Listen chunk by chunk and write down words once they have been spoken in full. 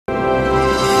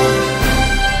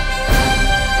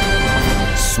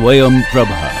Swayam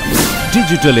Prabha.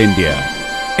 Digital India.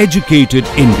 Educated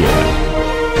India.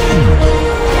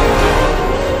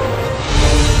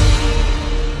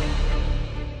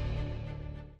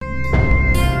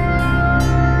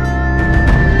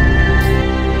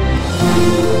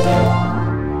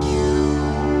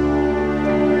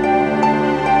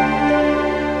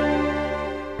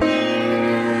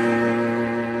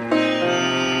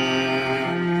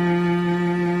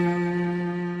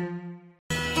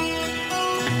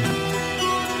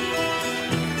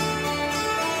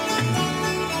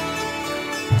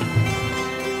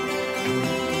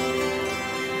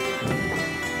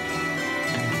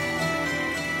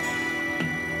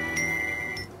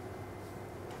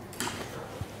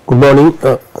 Good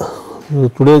morning.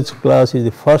 Today's class is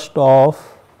the first of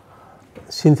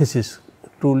synthesis,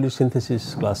 truly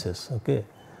synthesis classes. Okay.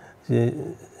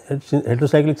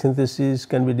 Heterocyclic synthesis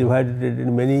can be divided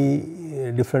in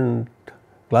many different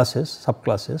classes,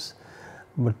 subclasses,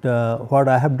 but what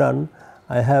I have done,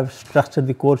 I have structured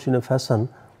the course in a fashion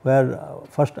where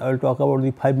first I will talk about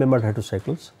the 5-membered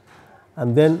heterocycles,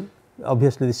 and then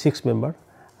obviously the 6-member,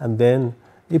 and then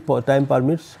if time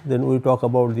permits, then we will talk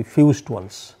about the fused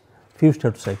ones, fused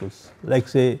heterocycles, like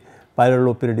say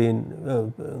pyrrolopyridine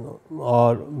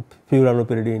or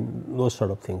furanopyridine, those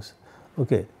sort of things.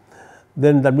 Okay.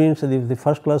 Then that means the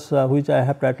first class which I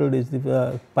have titled is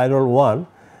the Pyrrole 1,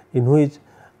 in which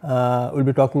we will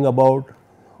be talking about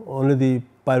only the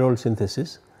Pyrrole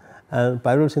synthesis, and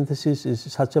Pyrrole synthesis is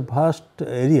such a vast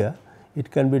area, it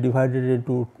can be divided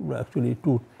into actually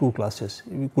two classes,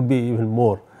 it could be even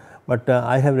more, but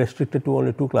I have restricted to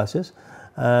only 2 classes.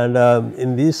 And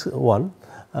in this one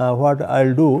what I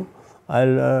will do, I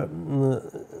will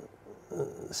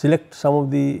select some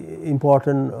of the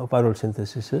important Pyrrole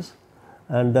syntheses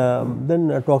and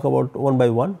then talk about one by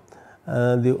one.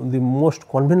 The most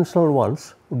conventional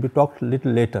ones would be talked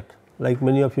little later. Like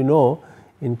many of you know,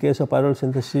 in case of Pyrrole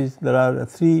synthesis there are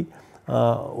 3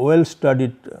 well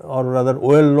studied or rather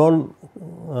well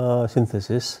known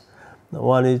synthesis.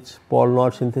 One is Paul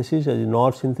Knott synthesis,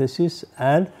 Knott synthesis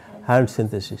and hand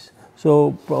synthesis.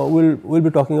 So, we will be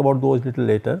talking about those little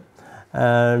later,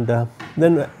 and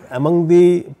then among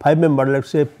the 5-member, let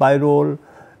us say Pyrrole,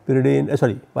 pyridine,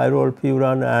 Pyrrole,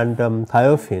 furan and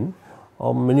thiophene,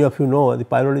 many of you know the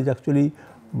Pyrrole is actually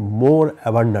more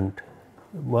abundant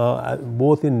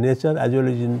both in nature as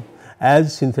well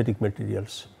as synthetic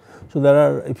materials. So, there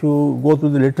are, if you go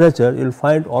through the literature, you will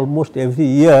find almost every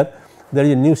year there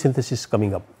is a new synthesis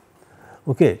coming up.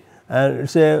 Okay. And it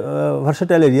is a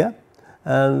versatile area,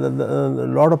 and a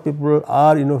lot of people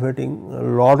are innovating a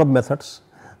lot of methods.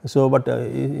 So, but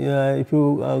if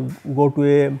you go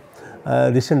to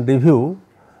a recent review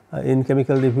in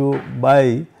chemical review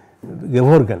by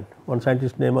Gevorgen, one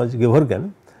scientist name was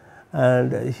Gevorgen,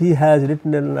 and he has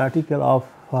written an article of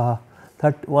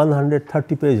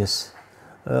 130 pages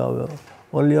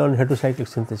only on heterocyclic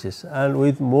synthesis and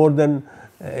with more than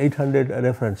 800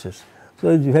 references. So,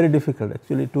 it is very difficult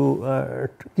actually to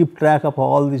keep track of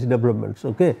all these developments.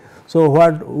 Okay. So,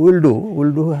 what we will do, we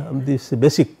will do these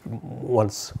basic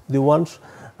ones, the ones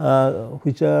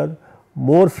which are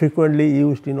more frequently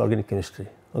used in organic chemistry.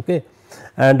 Okay.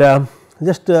 And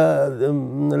just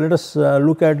let us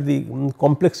look at the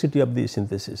complexity of the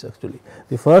synthesis actually.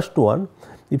 The first one,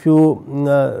 if you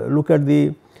look at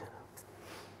the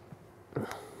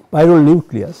Pyrrole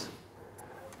nucleus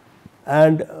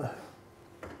and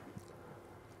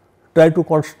try to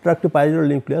construct a Pyrrole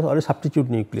nucleus or a substitute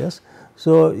nucleus.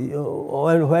 So,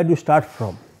 where do you start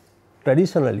from?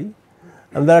 Traditionally,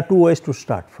 and there are 2 ways to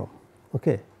start from.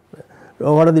 Okay.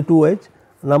 What are the 2 ways?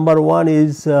 Number 1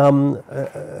 is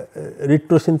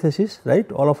retrosynthesis, right?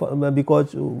 All of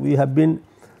because we have been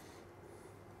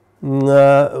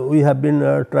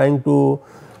trying to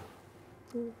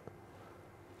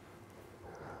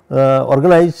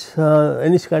organize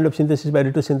any kind of synthesis by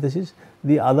retrosynthesis.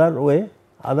 The other way,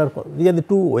 these are the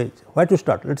 2 ways. Where to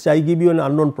start? Let us say I give you an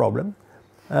unknown problem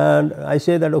and I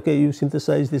say that okay, you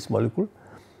synthesize this molecule,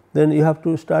 then you have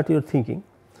to start your thinking.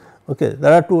 Okay.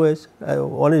 There are 2 ways,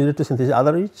 one is retrosynthesis,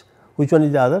 other is, which one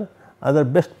is the other? Other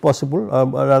best possible or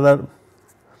rather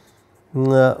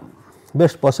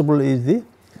best possible is the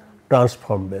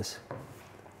transform base.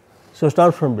 So,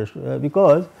 transform base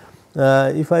because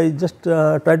if I just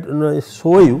try to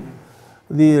show you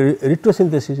the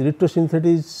retrosynthesis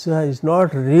is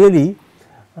not really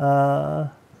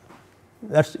that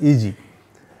is easy,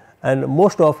 and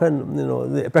most often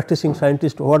the practicing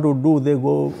scientists what would do, they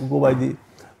go by the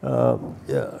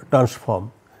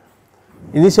transform.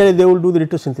 Initially they will do the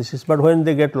retrosynthesis, but when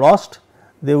they get lost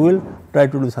they will try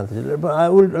to do synthesis. But I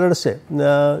will let us say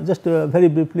just very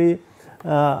briefly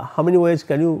how many ways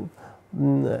can you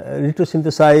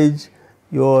retrosynthesize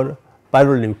your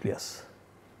pyrrole nucleus?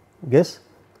 Guess?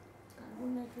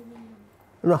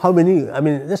 No, how many? I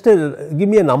mean, just give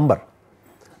me a number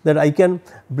that I can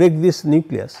break this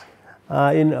nucleus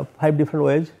in 5 different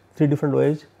ways, 3 different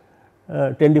ways,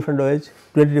 10 different ways,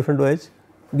 20 different ways.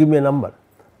 Give me a number.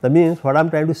 That means what I am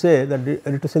trying to say that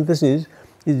retrosynthesis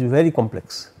is very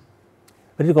complex,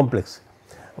 very complex.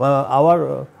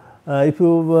 If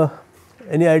you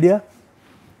any idea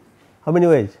how many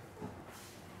ways?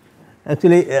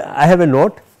 Actually, I have a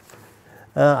note.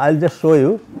 I will just show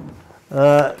you.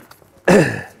 I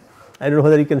do not know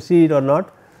whether you can see it or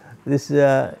not. This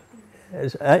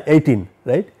is 18,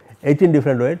 right? 18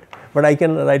 different ways, but I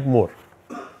can write more.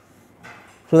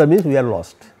 So that means we are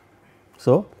lost.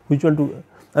 So which one to?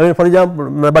 I mean, for example,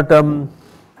 but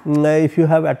if you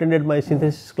have attended my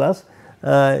synthesis class,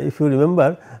 if you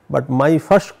remember, but my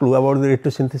first clue about the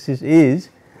retrosynthesis is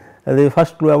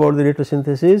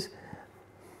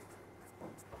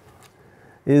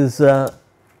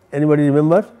anybody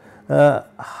remember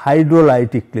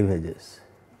hydrolytic cleavages.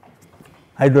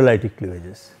 Hydrolytic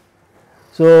cleavages.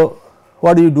 So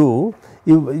what do?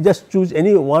 You just choose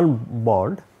any one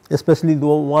bond, especially the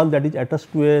one that is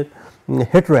attached to a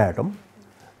heteroatom,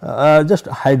 just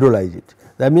hydrolyze it.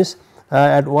 That means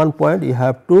at one point you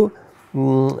have to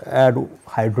add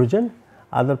hydrogen,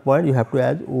 other point you have to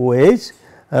add OH,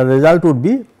 result would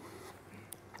be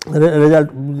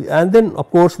and then of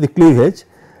course the cleavage,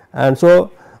 and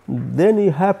so then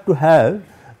you have to have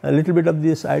a little bit of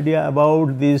this idea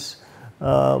about this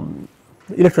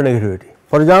electronegativity.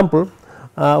 For example,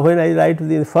 when I write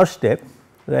the first step,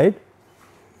 right,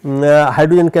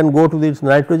 hydrogen can go to this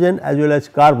nitrogen as well as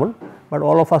carbon, but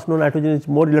all of us know nitrogen is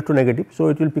more electronegative. So,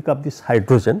 it will pick up this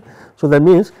hydrogen. So, that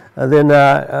means then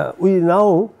we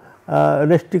now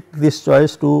restrict this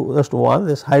choice to just one,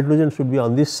 this hydrogen should be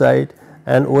on this side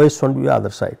and OH should be other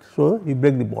side. So, you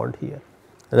break the bond here,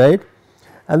 right,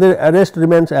 and the rest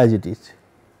remains as it is.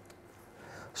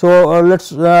 So, let us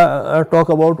talk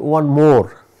about one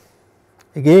more.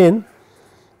 Again,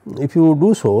 if you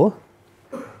do so,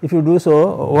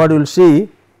 what you will see,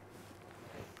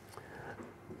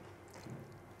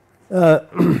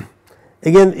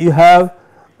 again you have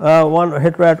one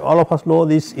heteroatom. All of us know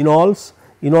these enols.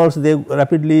 Enols, they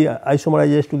rapidly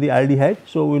isomerize to the aldehyde.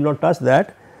 So, we will not touch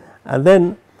that, and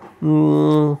then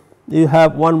you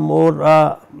have one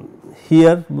more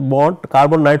here bond,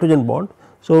 carbon nitrogen bond.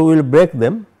 So, we will break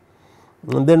them,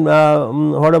 and then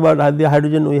what about the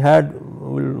hydrogen we had,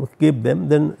 we will keep them,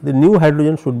 then the new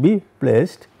hydrogen should be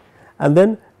placed and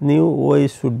then new OH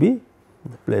should be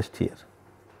placed here,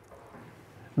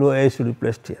 new OH should be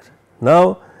placed here.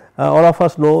 Now, all of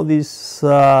us know this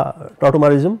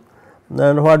tautomerism,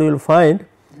 and what you will find?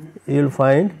 You will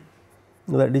find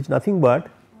that it is nothing but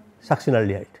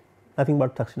succinaldehyde,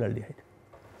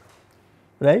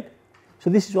 right. So,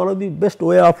 this is one of the best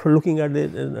way of looking at the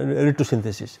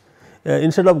retrosynthesis.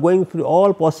 Instead of going through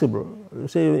all possible,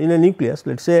 say in a nucleus,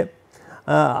 let us say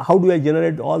how do I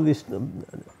generate all this,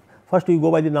 first we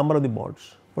go by the number of the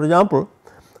bonds. For example,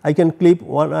 I can clip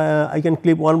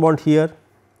one bond here,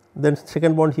 then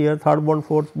second bond here, third bond,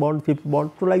 fourth bond, fifth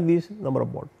bond, so like this number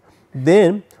of bonds.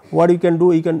 Then what you can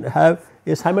do, you can have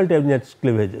a simultaneous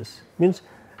cleavages, means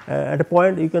at a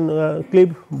point you can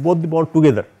clip both the bonds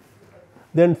together,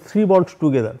 then 3 bonds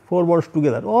together, 4 bonds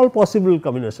together, all possible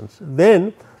combinations.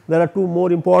 Then there are 2 more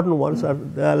important ones are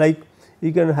like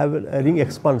you can have a ring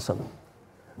expansion.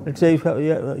 Let us say if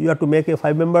you have to make a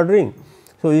 5 membered ring.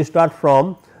 So, you start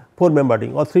from 4 membered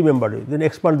ring or 3 membered ring, then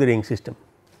expand the ring system,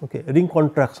 okay. Ring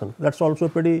contraction, that is also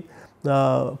pretty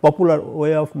popular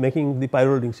way of making the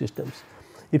pyrrole ring systems.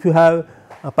 If you have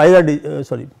a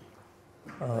pyridazine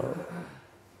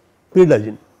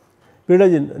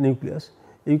nucleus,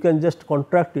 you can just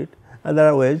contract it and there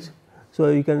are ways. So,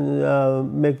 you can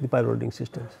make the pyrrole ring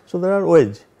systems. So, there are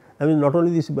ways, I mean not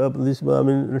only this I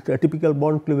mean typical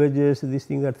bond cleavages, this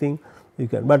thing that thing you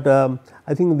can, but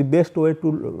I think the best way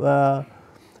to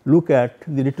look at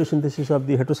the retrosynthesis of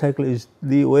the heterocycle is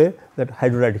the way that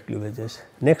hydrolytic cleavages.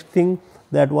 Next thing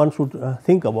that one should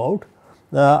think about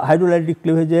hydrolytic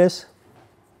cleavages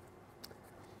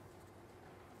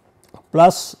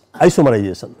plus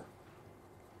isomerization.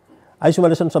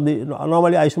 Isomerization of the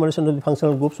normally isomerization of the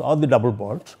functional groups or the double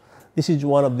bonds. This is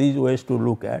one of these ways to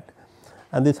look at,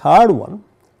 and the third one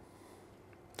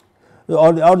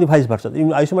or the vice versa,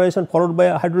 isomerization followed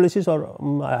by hydrolysis or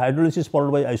hydrolysis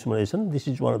followed by isomerization. This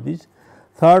is one of these.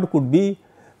 Third could be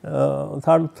general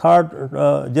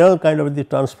kind of the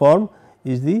transform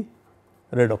is the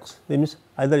redox. That means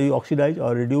either you oxidize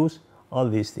or reduce all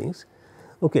these things.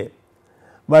 Okay.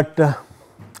 but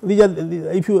these are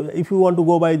if you want to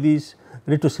go by these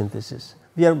retrosynthesis,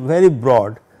 they are very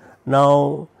broad.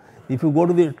 Now, if you go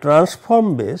to the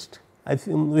transform based, I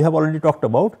think we have already talked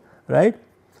about, right.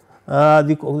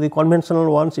 The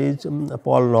conventional ones is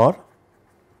Paul Knorr,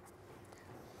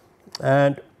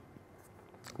 and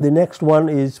the next one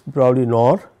is probably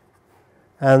Knorr,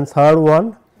 and third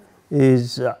one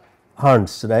is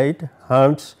Hunt's, right,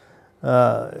 Hunt's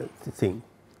thing.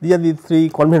 These are the three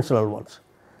conventional ones,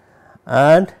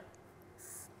 and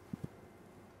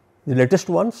the latest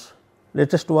ones.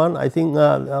 Latest one, I think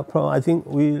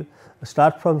we will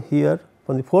start from here,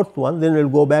 from the fourth one, then we will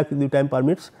go back if the time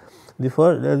permits. The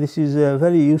first, this is a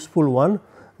very useful one.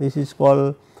 This is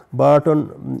called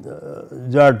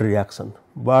Barton-Judd reaction,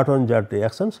 Barton-Judd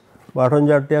reactions,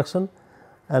 Barton-Judd reaction,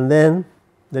 and then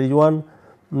there is one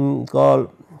called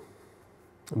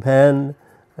Van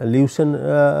Leusen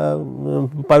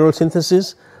Pyrrole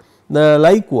synthesis.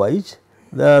 Likewise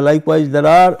there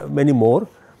are many more.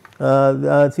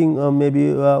 I think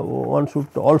maybe one should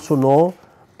also know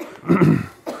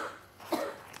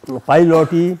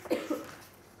Pyrrole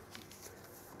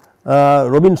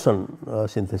Robinson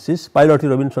synthesis, Pyrrole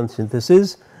Robinson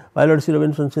synthesis, Pyrrole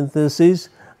Robinson synthesis.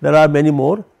 There are many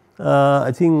more.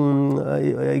 I think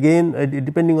again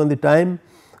depending on the time,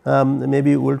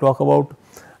 maybe we will talk about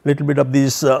little bit of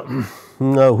this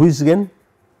Huisgen.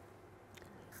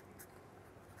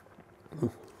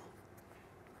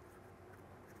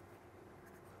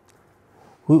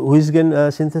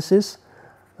 Huisgen synthesis,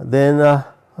 then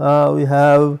we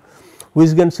have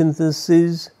Huisgen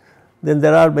synthesis, then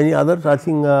there are many others. I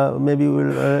think maybe we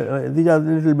will these are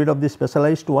little bit of the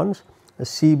specialized ones.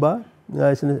 Siba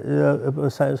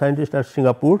scientist at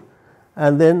Singapore,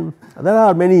 and then there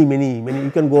are many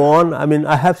you can go on. I mean,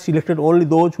 I have selected only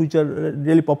those which are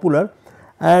really popular,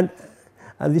 and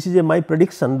this is my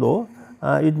prediction, though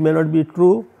it may not be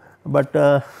true, but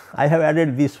I have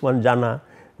added this one Jana.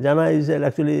 Jana is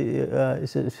actually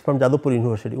is from Jadavpur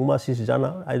University, Umasis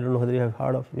Jana. I do not know whether you have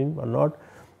heard of him or not.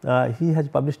 He has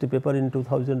published a paper in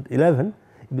 2011.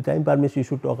 If the time permits, you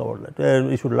should talk about that,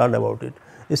 you should learn about it.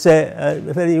 It is a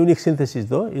very unique synthesis,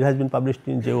 though. It has been published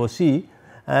in JOC,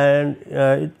 and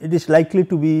it is likely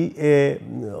to be a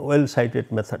well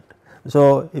cited method.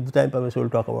 So, if the time permits, we will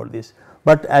talk about this.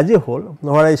 But as a whole,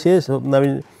 what I say is, I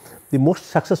mean, the most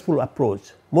successful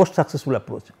approach,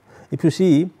 if you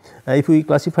see, if we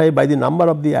classify by the number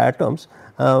of the atoms,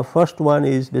 first one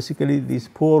is basically this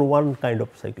 4-1 kind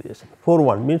of cyclization.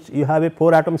 4-1 means you have a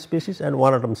 4 atom species and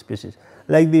 1 atom species,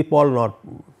 like the Paul Knorr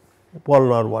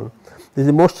one. This is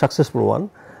the most successful one,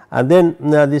 and then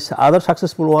this other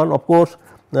successful one, of course,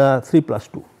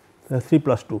 3+2,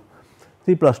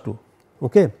 3+2.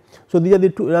 Okay. So, these are the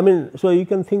two. I mean, so you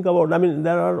can think about, I mean,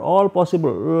 there are all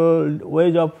possible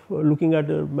ways of looking at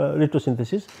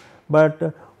retrosynthesis, but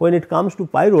when it comes to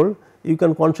Pyrrole, you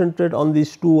can concentrate on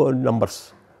these two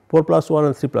numbers, 4+1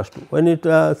 and 3+2. When it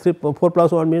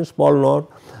 4+1 means Paul Knorr,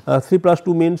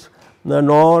 3+2 means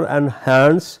Knorr and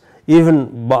Hans,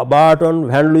 even Barton,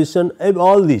 Van Leusen,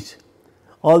 all these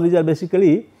are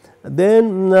basically.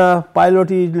 Then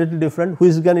Pyrrole is little different.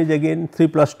 Huisgen is again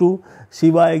 3+2,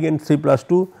 Siba again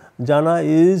 3+2, Jana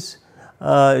is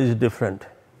different,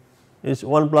 is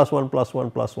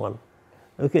 1+1+1+1.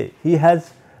 Okay, he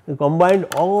has combined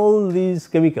all these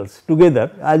chemicals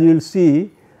together, as you will see,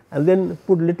 and then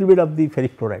put little bit of the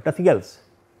ferric chloride, nothing else,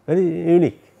 very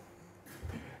unique.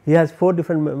 He has 4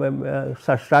 different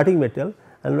starting metal,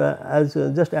 and has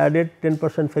just added 10%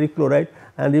 ferric chloride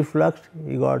and refluxed,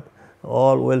 he got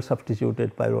all well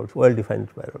substituted pyrroles, well defined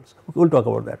pyrroles. We will talk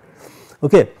about that.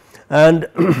 Okay. And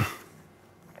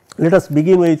let us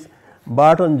begin with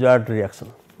Barton-Judd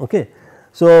reaction. Okay.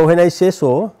 So, when I say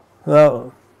so,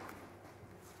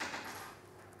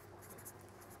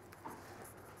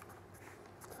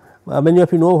 many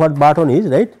of you know what Barton is,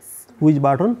 right? Who is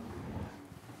Barton?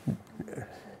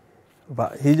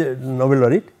 He is a Nobel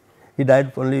laureate. He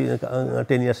died only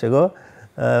 10 years ago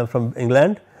from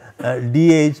England.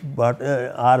 D.H.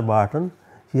 R. Barton,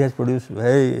 he has produced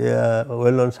very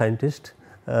well known scientist.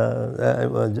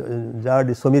 Judd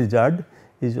is Samir Judd,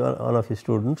 is one of his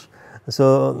students.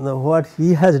 So, what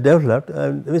he has developed,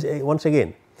 once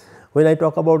again, when I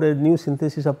talk about a new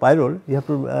synthesis of pyrrole, you have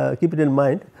to keep it in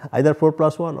mind either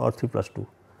 4+1 or 3+2,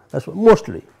 that is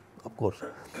mostly, of course,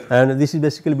 and this is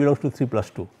basically belongs to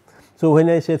 3+2. So, when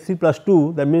I say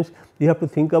 3+2, that means you have to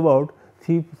think about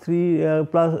 3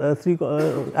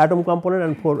 atom component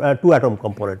and 2 atom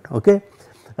component. Okay,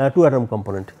 2 atom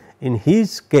component. In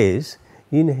his case,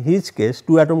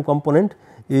 2 atom component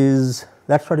is,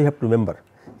 that is what you have to remember.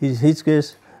 In his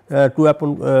case, 2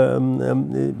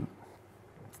 atom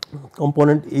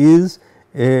component is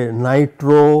a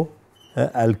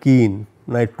nitroalkene.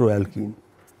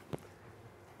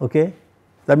 Okay.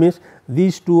 That means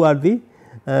these two are the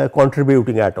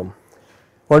contributing atom.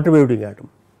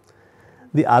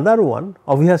 The other one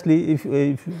obviously if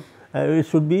it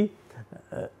should be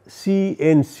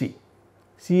CNC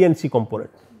component.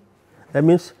 That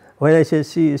means when I say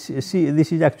C,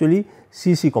 this is actually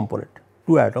CC component,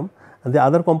 2 atom, and the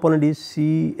other component is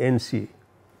CNC.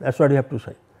 That is what you have to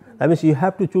say. That means you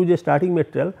have to choose a starting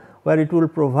material where it will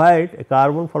provide a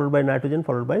carbon followed by nitrogen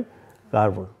followed by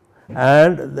carbon,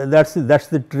 and that is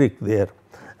the trick there.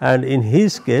 And in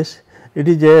his case it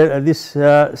is this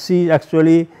C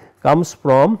actually comes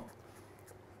from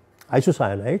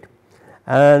isocyanide,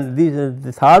 and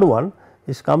the third one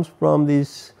comes from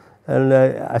this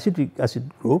acetic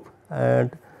acid group,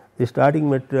 and the starting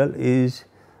material is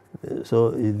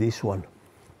is this one.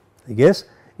 I guess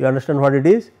you understand what it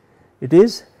is. It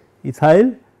is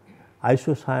ethyl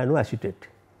isocyanoacetate.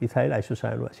 It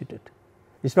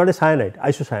is not a cyanide,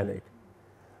 isocyanide.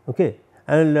 Okay.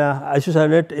 And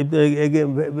isocyanate,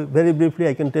 again very briefly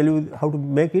I can tell you how to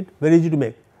make it, very easy to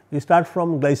make. You start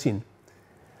from glycine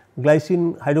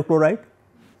hydrochloride,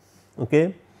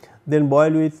 okay, then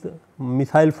boil with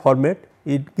methyl formate,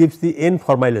 it gives the N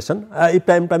formylation. If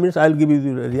time permits I will give you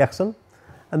the reaction,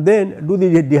 and then do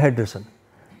the dehydration.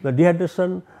 The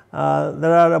dehydration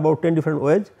there are about 10 different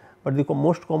ways, but the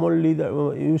most commonly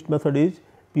used method is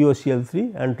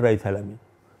POCl3 and triethylamine.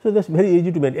 So, that is very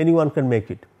easy to make, anyone can make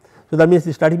it. So, that means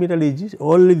the starting material is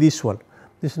only this one,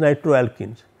 this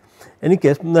nitroalkenes. Any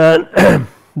case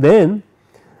then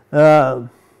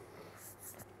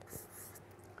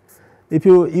if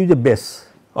you use a base,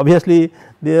 obviously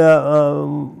the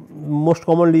most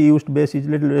commonly used base is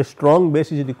little strong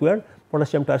base is required,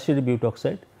 potassium tertiary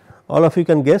butoxide. All of you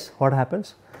can guess what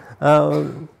happens.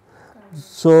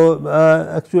 So,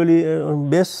 actually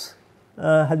base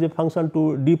has a function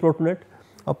to deprotonate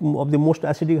of the most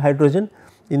acidic hydrogen.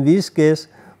 In this case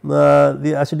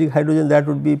the acidic hydrogen that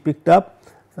would be picked up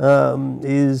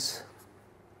is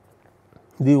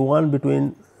the one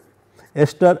between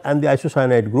ester and the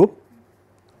isocyanide group,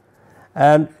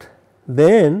 and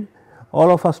then all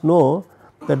of us know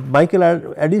that Michael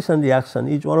addition reaction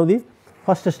is one of the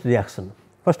fastest reaction.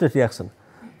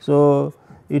 So,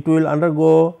 it will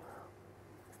undergo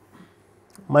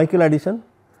Michael addition.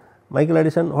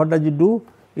 What does it do?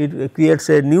 It creates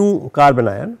a new carbon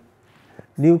ion.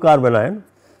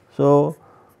 So,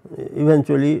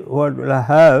 eventually what will I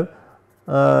have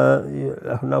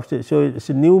now, so it is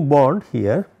a new bond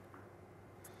here,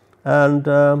 and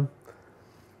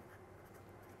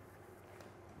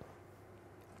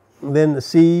then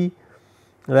C,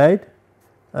 right,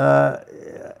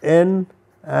 N,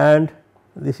 and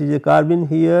this is a carbon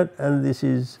here and this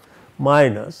is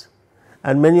minus,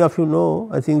 and many of you know,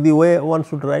 I think the way one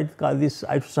should write this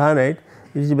isocyanide,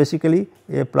 it is basically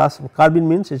a plus, carbon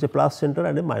means it is a plus center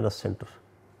and a minus center,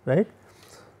 right.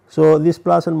 So, this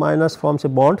plus and minus forms a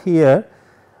bond here.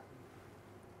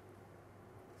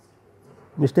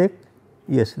 Mistake?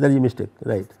 Yes, there is a mistake,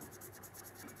 right.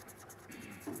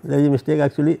 There is a mistake,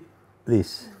 actually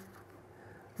this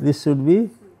should be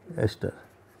ester.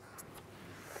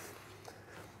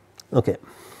 Okay.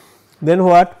 Then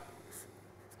what?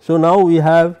 So, now we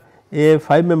have a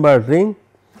 5 membered ring,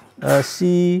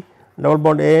 C double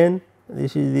bond N,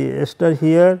 this is the ester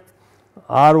here,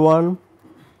 R1,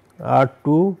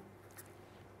 R2,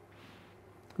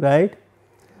 right.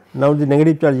 Now, the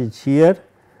negative charge is here,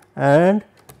 and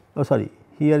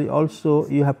here also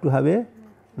you have to have a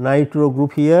nitro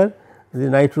group here, the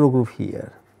nitro group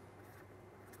here,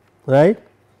 right.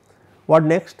 What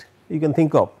next you can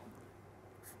think of?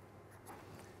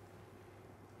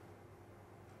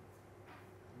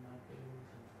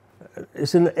 It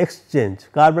is an exchange,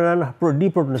 carbon ion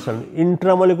deprotonation,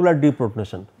 intramolecular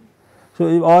deprotonation. So,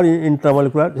 or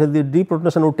intramolecular, so the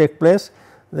deprotonation would take place,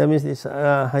 that means this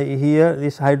here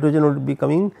this hydrogen would be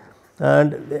coming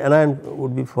and the anion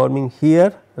would be forming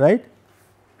here, right.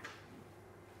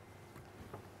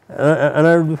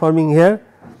 Anion would be forming here,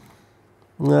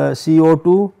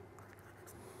 CO2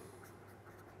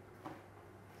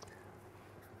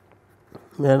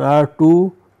 and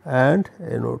R2 and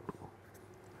NO2.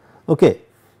 Okay.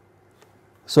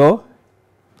 So,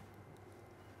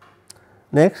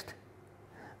 next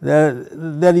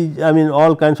there is, I mean,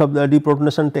 all kinds of the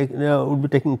deprotonation would be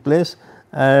taking place,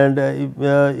 and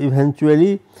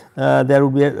eventually there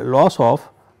would be a loss of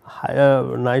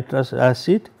nitrous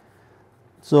acid.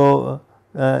 So,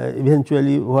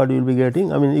 eventually what you will be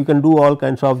getting, I mean, you can do all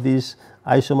kinds of these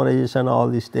isomerization, all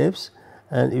these steps,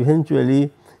 and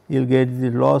eventually you will get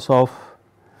the loss of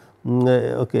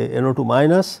okay, NO2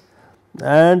 minus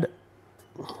and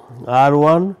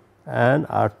R1 and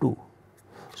R2.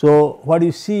 So, what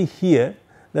you see here,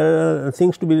 there are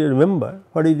things to be remembered.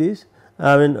 What is this?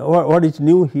 I mean, what is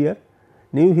new here?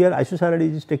 New here,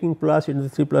 isocyanide is taking plus into the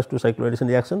 3+2 cycloaddition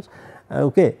reactions,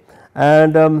 okay.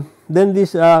 And then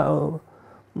this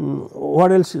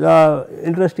what else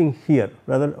interesting here,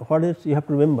 rather what else you have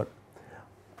to remember.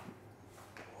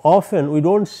 Often we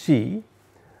do not see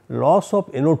loss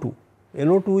of NO2.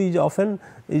 NO2 is often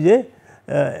is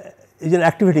an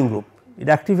activating group, it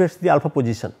activates the alpha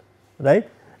position, right,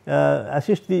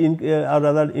 assists the or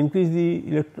rather increase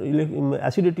the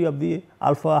acidity of the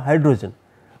alpha hydrogen,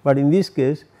 but in this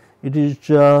case it is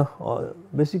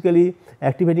basically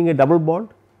activating a double bond,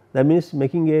 that means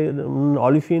making a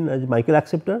olefin as Michael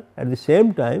acceptor, at the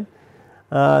same time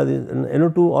the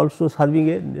NO2 also serving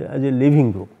as a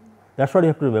leaving group, that is what you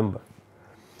have to remember.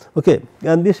 Okay.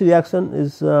 And this reaction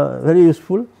is very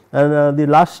useful, and the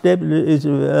last step is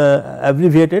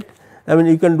abbreviated. I mean,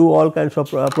 you can do all kinds of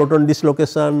proton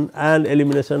dislocation and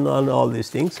elimination on all these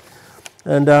things.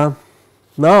 And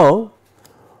now,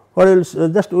 what else?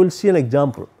 Just we will see an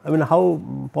example. I mean, how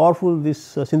powerful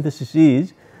this synthesis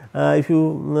is. If you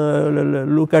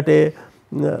look at a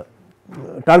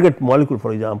target molecule,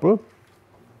 for example,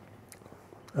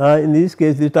 in this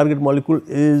case, this target molecule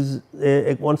is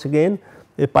once again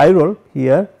a pyrrole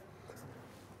here.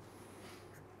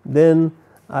 Then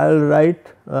I will write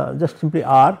just simply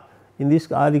R. In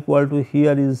this R equal to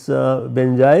here is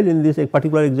benzyl in this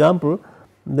particular example,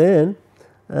 then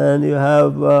and you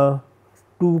have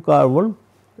 2 carbon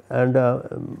and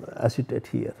acetate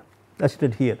here,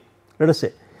 let us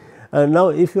say. Now,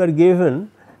 if you are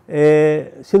given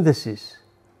a synthesis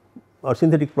or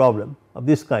synthetic problem of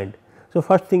this kind, so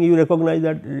first thing you recognize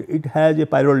that it has a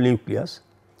pyrrole nucleus,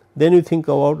 then you think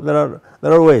about there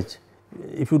are ways.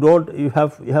 If you do not, you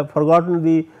have forgotten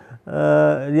the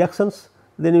reactions,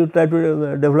 then you try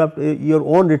to develop your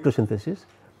own retrosynthesis.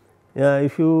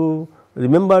 If you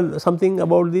remember something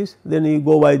about this, then you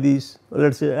go by these,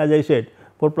 let us say, as I said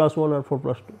 4+1 or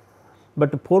 4+2,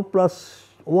 but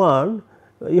 4+1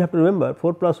 you have to remember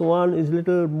 4+1 is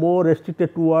little more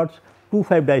restricted towards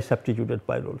 2,5 disubstituted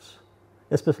pyrroles,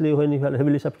 especially when you have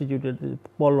heavily substituted,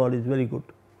 small one is very good.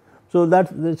 So,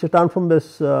 that is a transform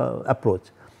based approach.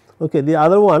 Okay. The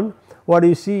other one, what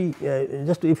you see,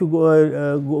 just if you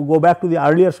go back to the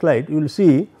earlier slide, you will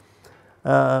see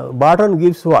Barton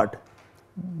gives what,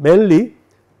 mainly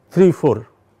 3,4,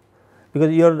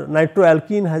 because your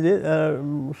nitroalkene has a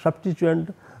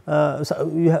substituent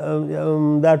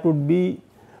that would be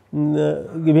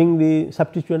giving the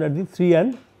substituent at the 3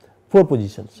 and 4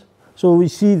 positions. So, we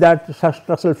see that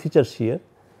structural features here,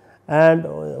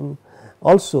 and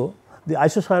also the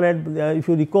isocyanide, if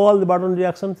you recall the Barton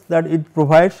reactions, that it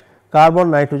provides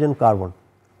carbon, nitrogen, carbon.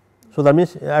 So, that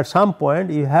means at some point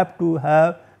you have to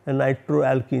have a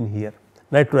nitroalkene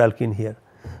here,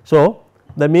 So,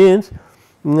 that means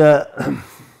the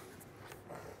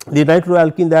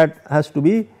nitroalkene that has to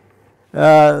be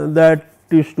that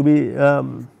is to be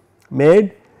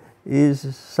made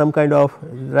is some kind of,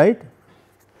 right,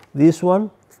 this one,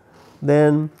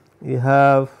 then you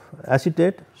have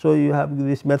acetate. So, you have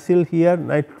this methyl here,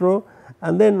 nitro,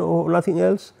 and then nothing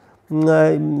else.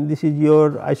 This is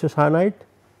your isocyanide,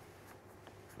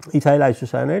 ethyl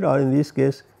isocyanide, or in this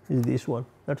case is this one,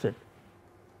 that is it,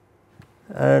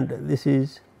 and this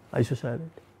is isocyanide.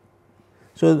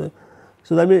 So,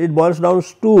 that means it boils down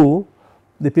to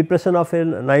the preparation of a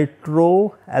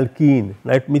nitroalkene,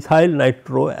 methyl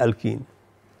nitroalkene.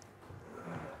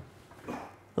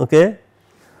 Okay.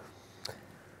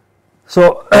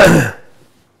 So,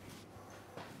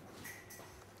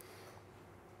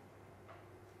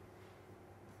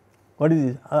 what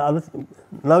is this?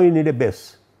 Now, you need a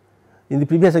base. In the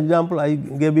previous example, I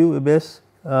gave you a base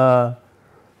tertiary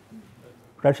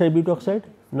butoxide.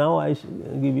 Now, I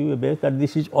give you a base that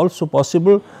this is also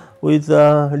possible with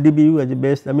DBU as a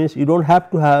base. That means, you do not have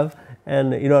to have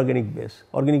an inorganic base,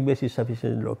 organic base is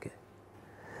sufficiently okay.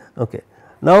 Okay.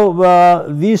 Now,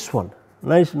 this one,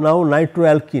 nice, now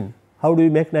nitroalkene. How do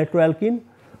you make nitroalkene?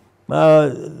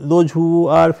 Those who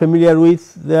are familiar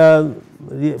with the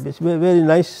very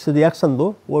nice reaction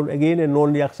though, or again a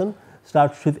known reaction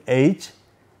starts with H.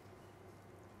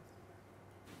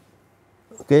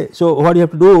 Okay. So, what you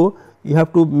have to do? You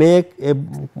have to make a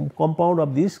compound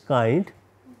of this kind,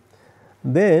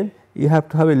 then you have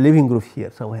to have a leaving group here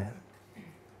somewhere,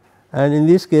 and in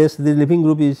this case the leaving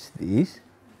group is this,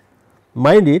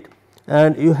 mind it,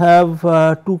 and you have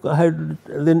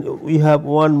then we have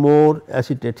one more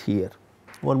acetate here,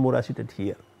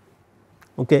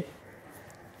 Okay.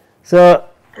 So,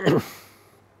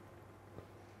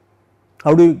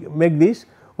 How do you make this?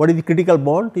 What is the critical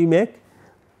bond you make?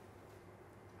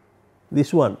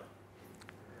 This one.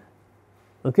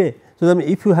 Okay. So, then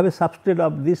if you have a substrate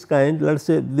of this kind, let us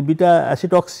say the beta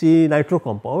acetoxy nitro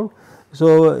compound.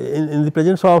 So, in the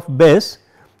presence of base,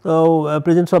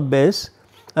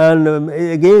 and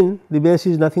again the base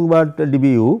is nothing but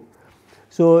dBu.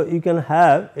 So, you can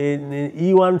have a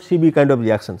E1 Cb kind of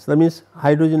reactions, that means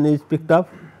hydrogen is picked up,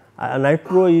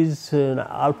 nitro is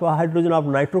alpha hydrogen of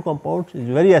nitro compounds is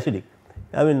very acidic,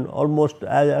 I mean almost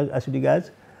as acidic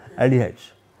as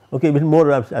aldehydes, okay, even more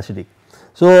acidic.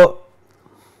 So,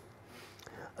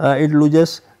 it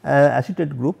loses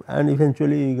acetate group and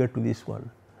eventually you get to this one.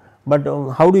 But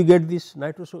how do you get this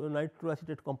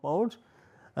nitroacetate compounds?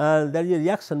 There is a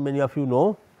reaction, many of you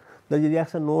know, there is a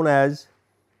reaction known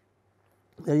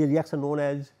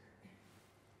as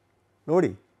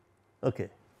nobody, okay,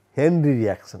 Henry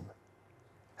reaction.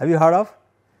 Have you heard of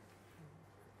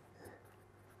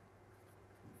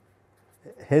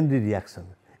Henry reaction?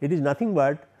 It is nothing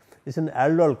but it is an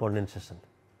aldol condensation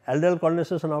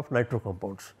of nitro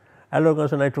compounds,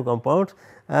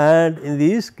 and in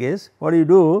this case what you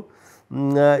do,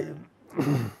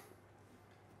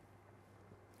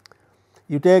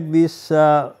 you take this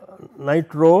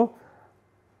nitro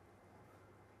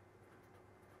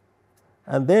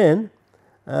and then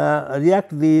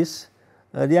react this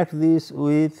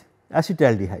with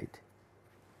acetaldehyde,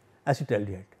 that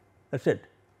is it.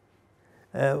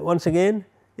 Once again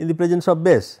in the presence of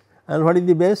base, and what is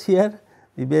the base here?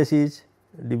 The base is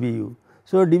dBu.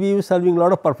 So, dBu is serving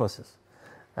lot of purposes,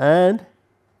 and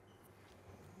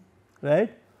right.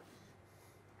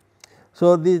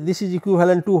 So, this is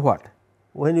equivalent to what?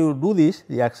 When you do this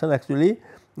reaction actually,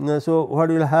 so what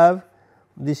you will have,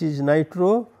 this is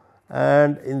nitro,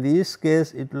 and in this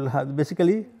case it will have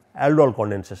basically aldol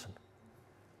condensation.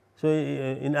 So,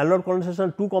 in aldol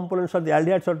condensation two components are the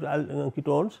aldehydes or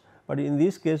ketones, but in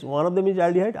this case one of them is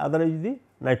aldehyde, other is the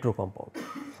nitro compound,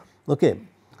 okay,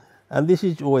 and this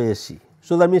is OAC.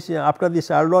 So, that means after this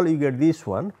aldol you get this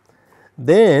one,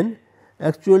 then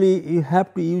actually you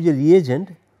have to use a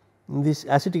reagent, this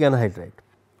acetic anhydride,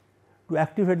 to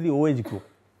activate the OH group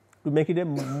to make it a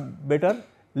better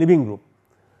leaving group.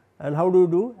 And how do you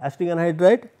do? Acetic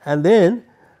anhydride, and then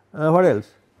what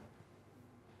else?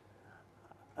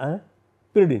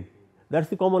 Pyridine, that is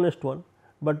the commonest one,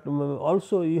 but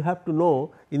also you have to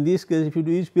know in this case if you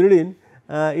use pyridine,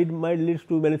 it might lead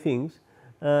to many things,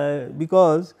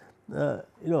 because you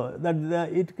know that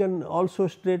it can also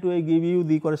straight away give you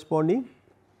the corresponding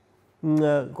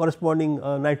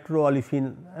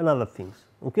nitroolefin and other things.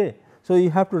 Okay. So,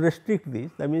 you have to restrict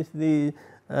this, that means the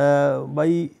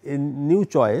by a new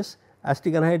choice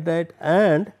acetic anhydride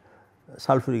and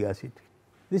sulfuric acid.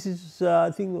 This is I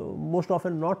think most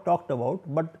often not talked about,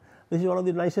 but this is one of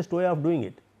the nicest way of doing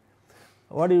it.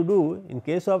 What do you do in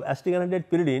case of acetic anhydride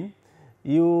pyridine,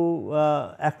 you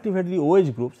activate the OH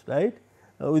groups, right,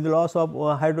 with the loss of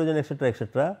hydrogen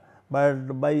etc.,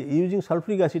 but by using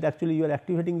sulfuric acid actually you are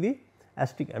activating the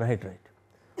acetic anhydride.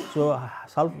 So,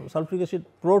 sulfuric acid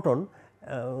proton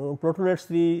protonates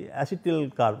the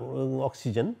acetyl carbon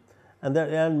oxygen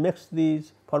and makes the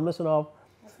formation of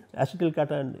acetyl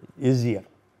cation easier.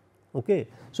 Okay.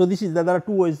 So, this is there are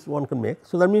two ways one can make.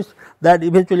 So, that means that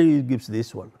eventually it gives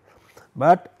this one,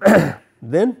 but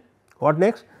then what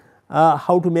next?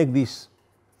 How to make this?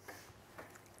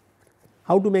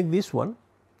 How to make this one?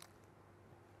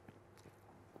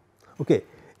 Okay.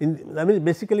 I mean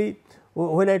basically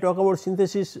when I talk about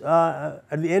synthesis,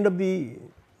 at the end of the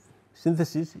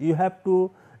synthesis you have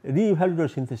to re-evaluate your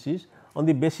synthesis on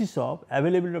the basis of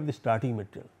availability of the starting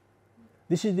material.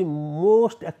 This is the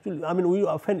most actually, I mean we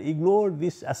often ignore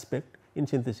this aspect in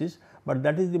synthesis, but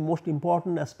that is the most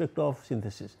important aspect of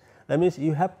synthesis. That means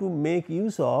you have to make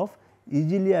use of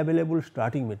easily available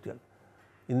starting material.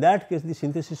 In that case the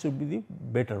synthesis should be the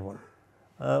better one.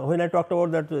 When I talked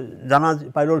about that Jana's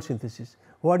Pyrrole synthesis,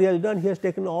 what he has done, he has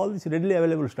taken all these readily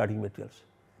available starting materials.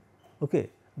 Okay.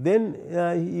 Then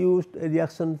he used a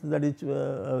reaction that is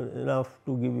enough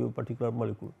to give you a particular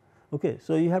molecule. Okay.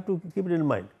 So, you have to keep it in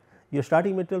mind, your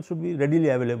starting material should be readily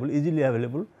available, easily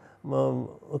available.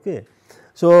 Okay.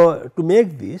 So, to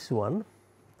make this one,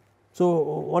 so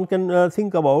one can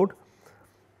think about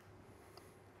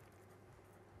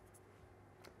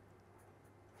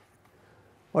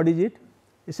what is it?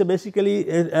 It is basically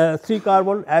a 3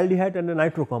 carbon aldehyde and a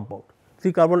nitro compound,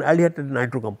 3 carbon aldehyde and a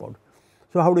nitro compound.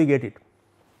 So, how do you get it?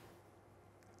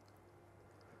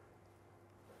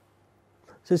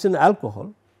 So, it is an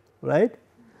alcohol, right.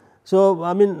 So,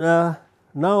 I mean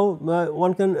now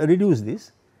one can reduce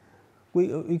this.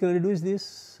 we can reduce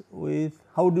this with,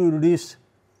 how do you reduce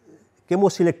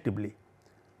chemoselectively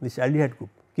this aldehyde group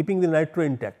keeping the nitro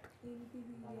intact?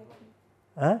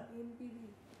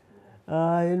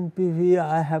 NPV,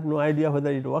 I have no idea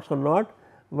whether it works or not,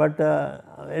 but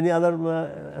any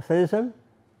other suggestion?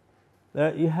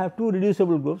 You have two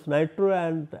reducible groups, nitro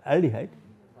and aldehyde,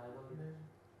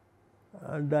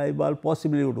 and diol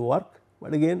possibly would work,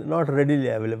 but again not readily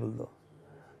available though.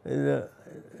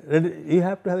 You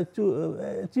have to have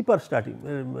a cheaper starting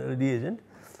reagent.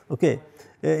 Okay.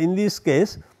 In this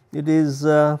case it is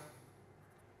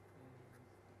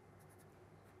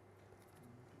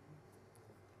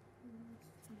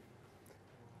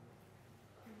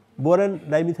boron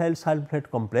dimethyl sulphate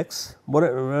complex,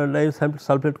 boron dimethyl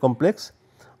sulphate complex.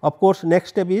 Of course, next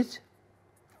step is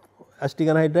acetic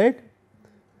anhydride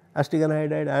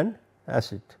and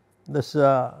acid. This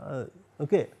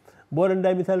okay. Boron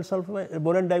dimethyl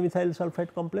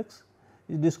sulphate complex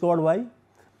is discovered by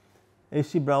H.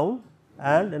 C. Brown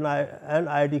and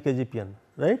IIT KGPN,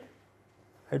 right.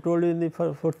 I told you in the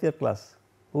fourth year class.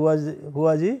 Who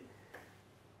was he?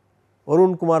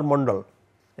 Arun Kumar Mandal,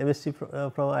 MSc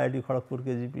from IIT Kharagpur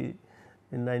KGP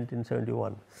in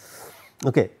 1971.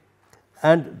 Okay.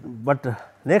 And but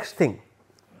next thing,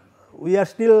 we are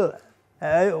still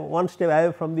one step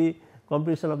away from the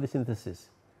completion of the synthesis.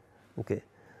 Okay.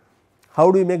 How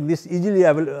do you make this easily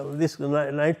available, this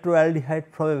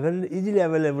nitroaldehyde from a very easily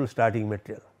available starting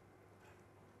material?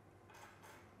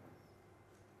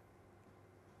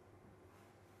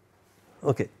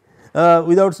 Okay.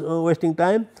 Without wasting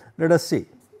time, let us see.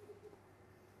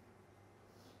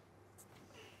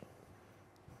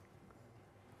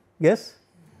 Yes,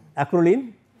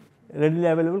 acrolein readily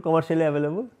available, commercially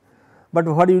available, but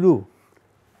what do you do?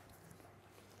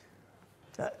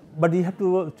 But you have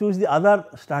to choose the other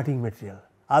starting material,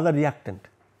 other reactant.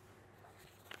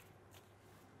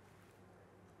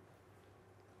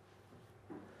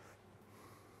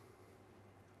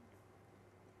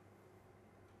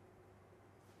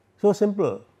 So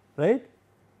simple, right?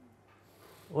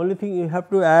 Only thing you have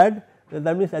to add,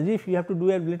 that means as if you have to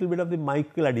do a little bit of the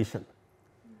Michael addition.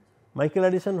 Michael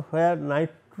addition where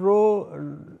nitro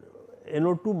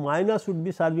NO2 minus would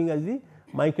be serving as the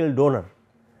Michael donor,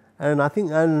 and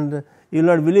nothing, and you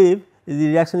will not believe the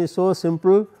reaction is so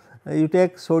simple. You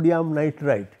take sodium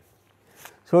nitrite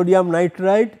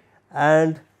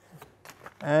and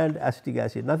acetic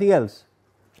acid, nothing else.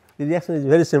 The reaction is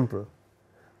very simple.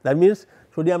 That means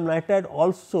sodium nitrite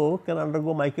also can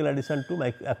undergo Michael addition to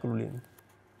acrolein.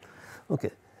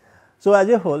 Okay. So, as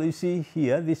a whole you see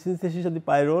here the synthesis of the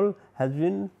pyrrole has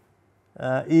been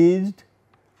eased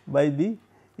by the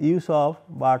use of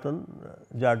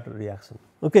Barton-Judd reaction.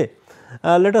 Okay.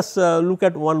 Let us look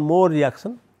at one more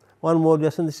reaction.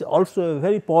 This is also a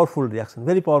very powerful reaction,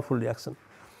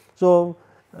 So,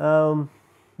 the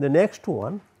next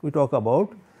one we talk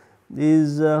about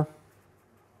is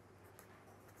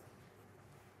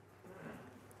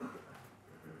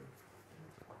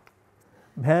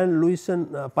Van Luysen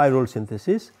Pyrrole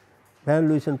synthesis.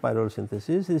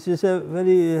 This is a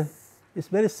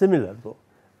very similar though.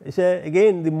 It is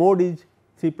again the mode is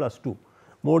 3+2.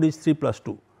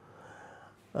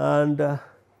 And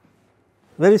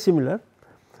very similar.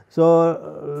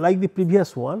 So, like the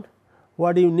previous one,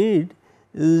 what you need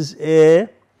is a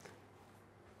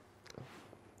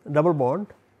double bond,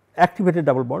 activated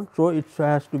double bond. So, it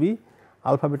has to be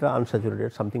alpha beta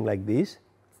unsaturated, something like this,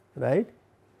 right.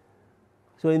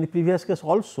 So, in the previous case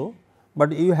also,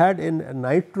 but you had a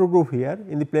nitro group here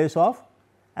in the place of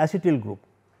acetyl group.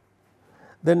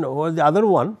 Then over the other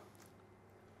one,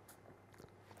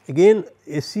 again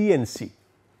a CNC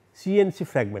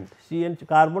fragment,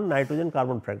 carbon nitrogen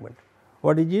carbon fragment.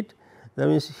 What is it? That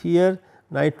means here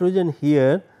nitrogen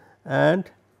here, and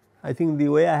I think the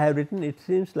way I have written it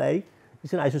seems like it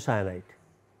is an isocyanate,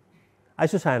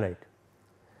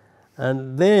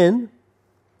 and then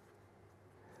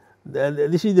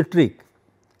this is the trick,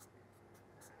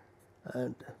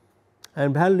 and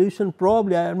Van Luysen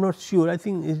probably, I am not sure, I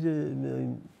think is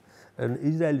an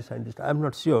Israeli scientist, I am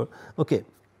not sure. Okay.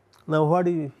 Now, what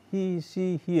do he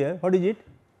see here? What is it?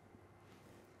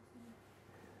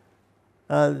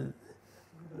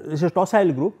 This is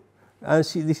tosyl group, and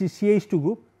this is CH2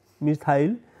 group,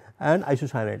 methyl and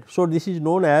isocyanate. So, this is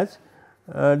known as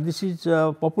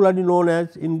popularly known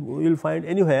as, you will find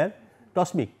anywhere,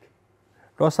 tosmic,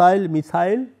 tosyl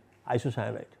methyl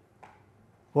isocyanate.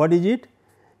 What is it?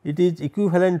 It is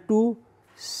equivalent to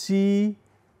CNC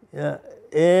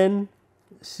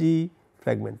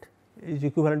fragment, is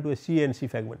equivalent to a CNC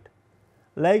fragment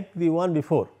like the one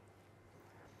before.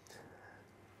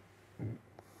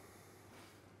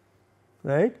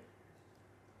 right.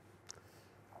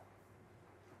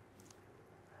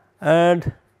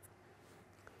 And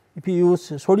if you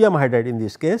use sodium hydride in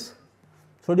this case,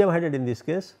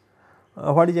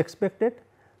 what is expected,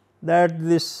 that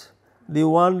this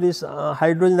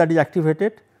hydrogen that is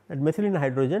activated at methylene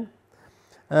hydrogen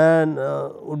and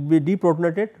would be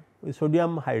deprotonated with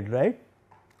sodium hydride.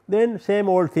 Then same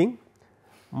old thing,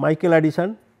 Michael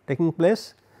addition taking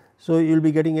place. So, you will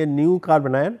be getting a new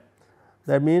carbon ion,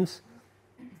 that means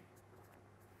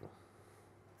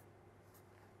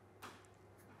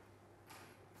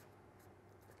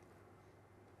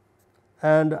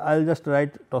and I will just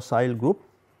write tosyl group.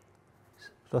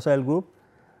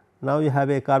 Now, you have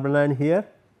a carbon ion here,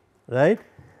 right,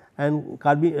 and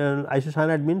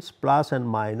isocyanide means plus and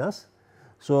minus.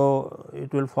 So,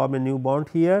 it will form a new bond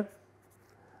here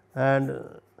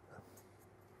and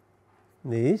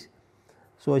this.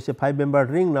 So, it is a 5 membered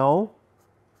ring now.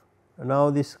 Now,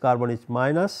 this carbon is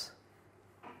minus,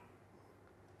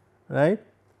 right,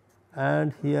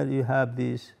 and here you have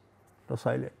this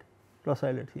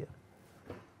tosylate here.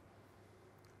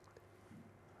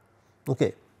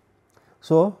 Okay.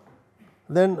 So,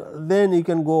 then you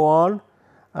can go on,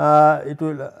 it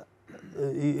will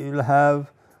you will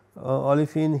have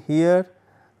olefin here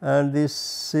and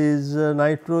this is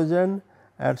nitrogen,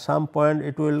 at some point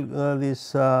it will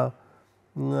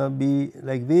be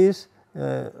like this,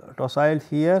 tosyl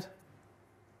here,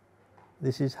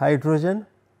 this is hydrogen,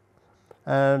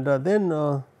 and then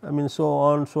I mean so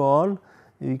on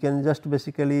you can just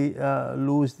basically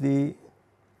lose the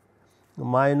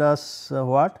minus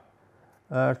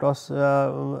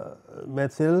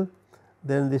methyl,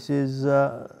 then this is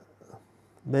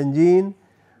benzene,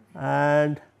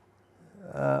 and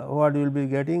what you will be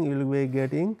getting? You will be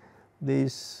getting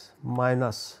this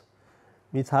minus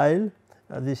methyl,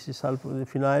 this is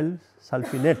phenyl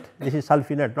sulfinate, this is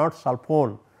sulfinate not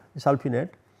sulfone, sulfinate,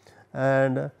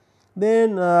 and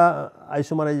then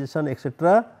isomerization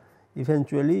etcetera.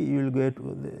 Eventually, you will get,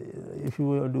 if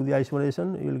you do the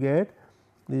isomerization, you will get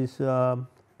this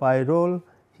pyrrole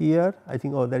here, I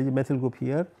think there is a methyl group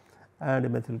here and a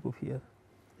methyl group here.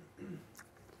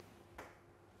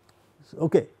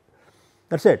 Okay,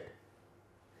 that is it.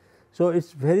 So, it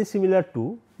is very similar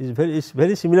to very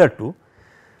similar to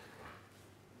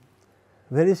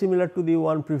the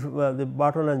one the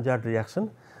Barton and Judd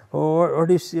reaction.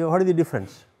 What is the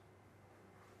difference?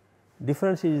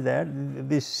 Difference is that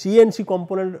the CNC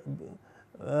component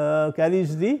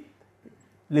carries the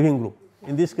leaving group,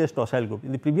 in this case tosyl group.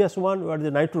 In the previous one was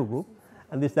the nitro group,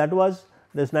 and this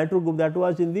nitro group that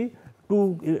was in the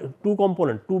two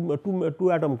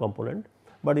atom component,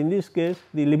 but in this case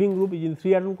the leaving group is in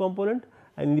 3 atom component,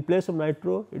 and in the place of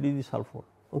nitro it is the sulfone.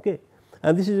 Okay.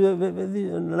 And this is a very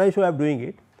nice way of doing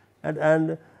it,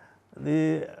 and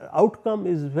the outcome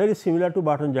is very similar to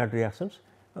Barton Judd reactions.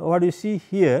 What you see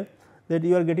here, that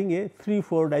you are getting a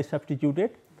 3,4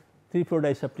 disubstituted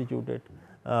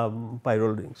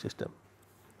pyrrole ring system.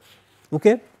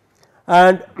 Okay.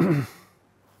 And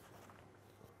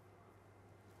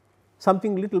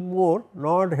something little more,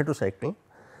 not heterocycle,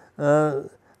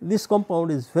 this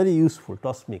compound is very useful,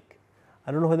 tosmic.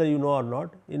 I do not know whether you know or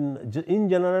not. In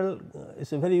general, it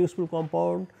is a very useful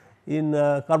compound in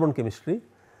carbon chemistry.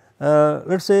 Let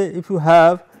us say if you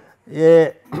have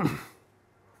a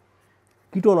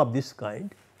ketone of this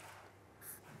kind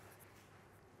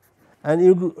and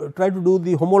you try to do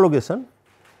the homologation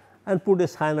and put a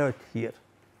cyanide here,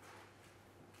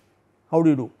 how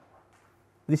do you do?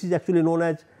 This is actually known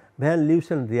as Van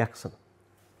Leusen reaction.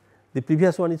 The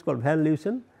previous one is called Van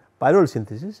Leusen Pyrrole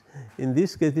synthesis. In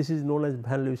this case, this is known as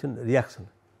Van Leusen reaction.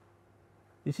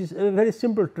 This is a very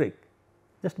simple trick,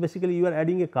 just basically you are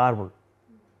adding a carbon,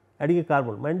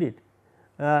 mind it.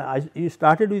 You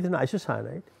started with an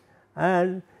isocyanide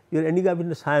and you are ending up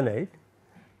in a cyanide,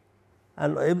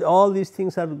 and all these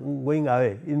things are going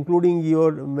away, including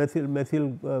your methyl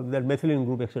that methylene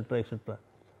group etcetera etcetera.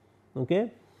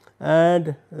 Okay.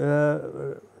 And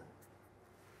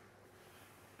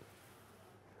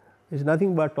it is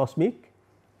nothing but tosmic,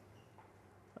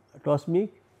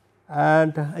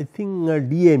 and I think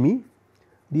DME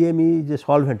is a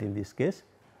solvent in this case,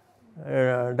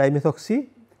 dimethoxy,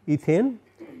 ethane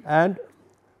and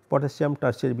potassium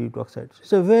tertiary butoxide. It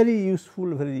is a very useful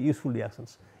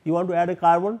reactions. You want to add a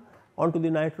carbon onto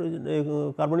the nitrogen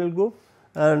carbonyl group,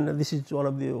 and this is one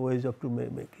of the ways of to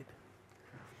make it.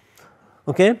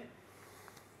 Okay.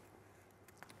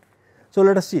 So,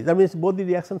 let us see, that means both the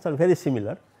reactions are very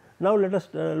similar. Now, let us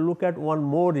look at one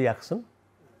more reaction,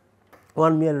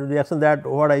 that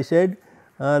what I said,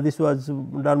 this was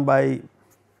done by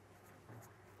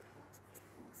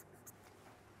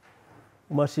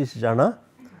Umasis Jana,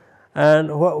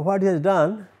 and what he has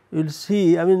done you will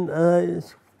see, I mean it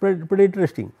is pretty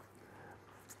interesting.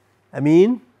 I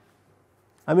mean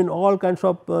all kinds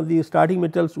of the starting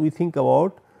metals we think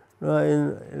about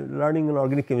in learning in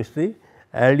organic chemistry,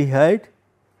 aldehyde,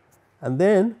 and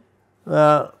then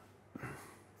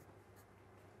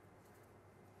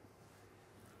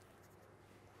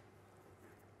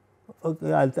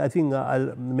okay, I think I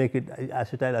will make it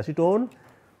acetyl acetone.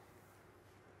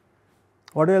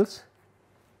 What else?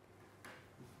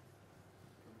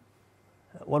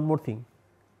 One more thing.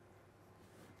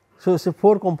 So, it is a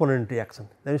 4 component reaction,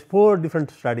 there is 4 different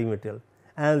starting material,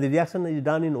 and the reaction is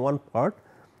done in one part,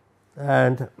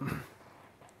 and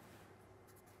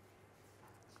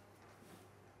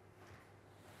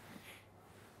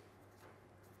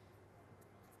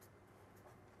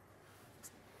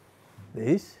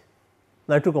this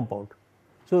nitro compound.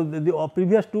 So, the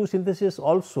previous 2 syntheses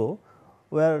also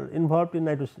were involved in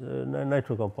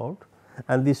nitro compound,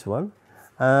 and this one,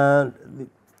 and the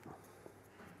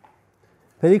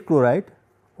ferric chloride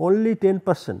only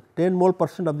 10%, 10 mole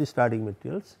percent of the starting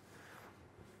materials,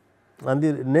 and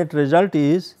the net result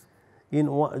is in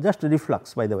just a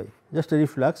reflux, by the way, just a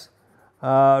reflux,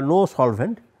 no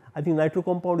solvent. I think nitro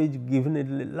compound is given a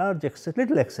large excess,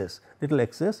 little excess.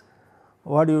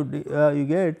 What you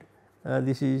get,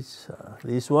 this is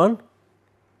this one,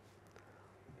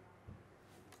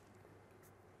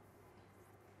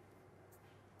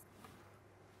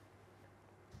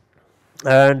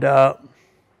 and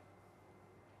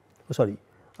sorry,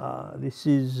 this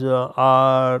is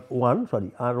R1,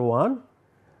 sorry, R1,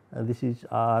 and this is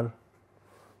R3,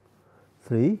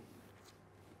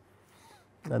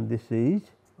 and this is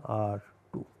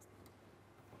R2,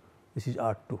 this is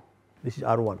R2, this is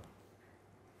R1.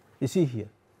 You see here,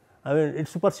 I mean it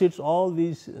supersedes all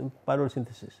these pyrrole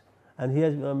synthesis, and he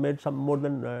has made some more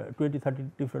than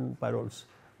 20-30 different pyrroles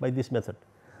by this method.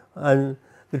 And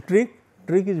the trick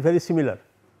is very similar.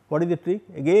 What is the trick?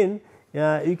 Again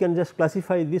you can just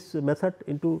classify this method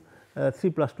into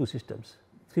 3+2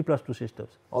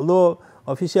 systems, although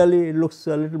officially it looks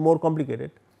a little more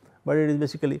complicated, but it is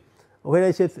basically, when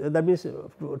I say that means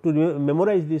to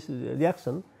memorize this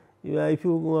reaction, if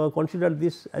you consider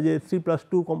this as a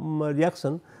 3+2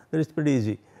 reaction, then it is pretty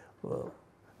easy.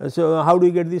 So, how do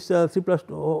you get this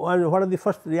 3+2, and what are the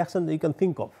first reactions you can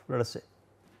think of? Let us say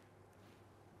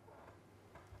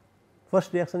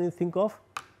first reaction you think of,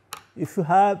 if you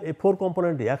have a 4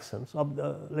 component reactions of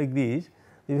like these,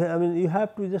 I mean you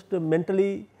have to just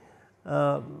mentally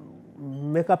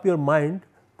make up your mind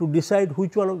to decide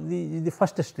which one of the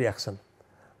fastest reaction.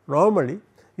 Normally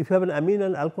if you have an amine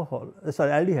and alcohol,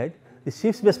 aldehyde, the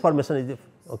Schiff's base formation is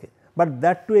okay, but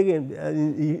that too again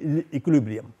in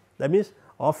equilibrium. That means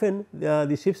often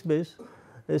the Schiff's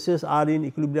bases are in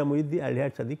equilibrium with the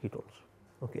aldehydes and the ketones.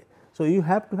 Okay. So, you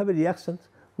have to have a reaction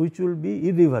which will be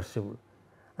irreversible,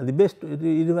 and the best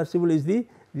irreversible is the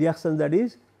reaction that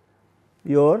is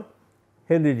your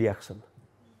Henry reaction.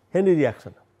 Henry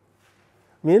reaction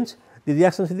means the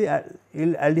reactions with the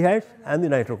aldehydes and the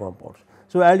nitro compounds.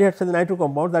 So, aldehydes and the nitro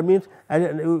compounds, that means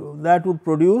that would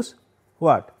produce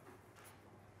what?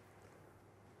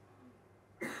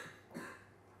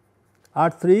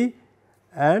 R3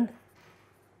 and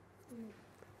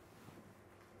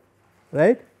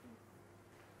right,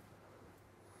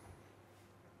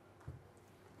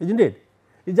 isn't it?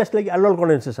 It is just like aldol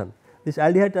condensation. This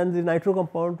aldehyde and the nitro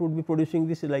compound would be producing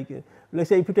this, like let us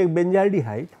say if you take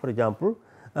benzaldehyde for example,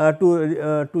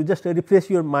 to just refresh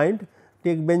your mind,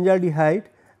 take benzaldehyde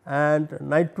and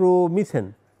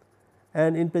nitromethane,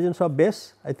 and in presence of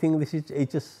base, I think this is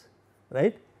HS,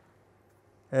 right.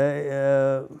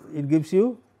 It gives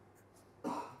you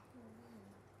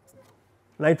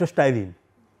nitrostyrene.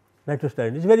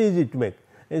 It is very easy to make.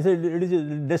 It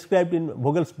is described in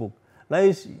Vogel's book.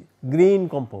 Nice green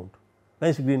compound,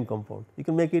 you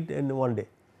can make it in one day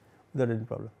without any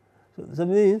problem. So,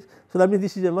 that means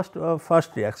this is a must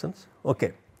first reactions.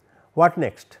 Okay. What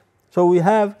next? So, we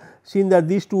have seen that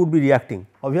these two would be reacting,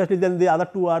 obviously then the other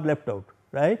two are left out,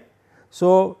 right.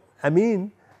 So,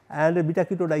 amine and a beta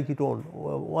ketodiketone,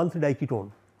 1,3-diketone.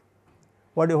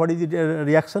 What is the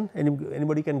reaction?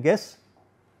 Anybody can guess?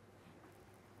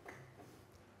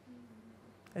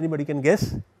 Anybody can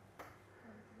guess?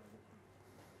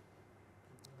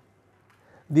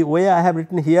 The way I have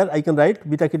written here, I can write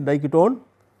beta ketodiketone.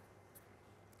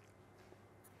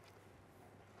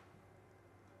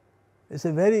 It is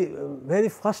a very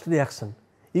fast reaction.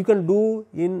 You can do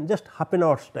in just half an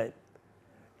hour's time.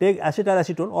 Take acetyl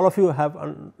acetone, all of you have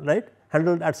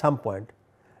handled at some point.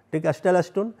 Take acetyl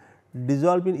acetone,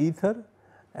 dissolve in ether,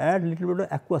 add little bit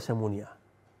of aqueous ammonia.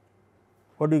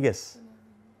 What do you guess?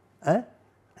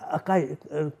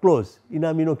 Close,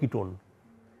 inaminoketone.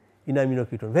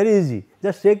 Inaminoketone, very easy.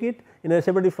 Just take it in a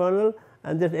separative funnel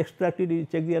and just extract it. You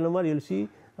check the NMR, you will see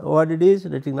what it is.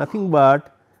 That is nothing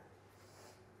but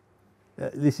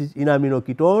this is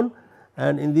inaminoketone,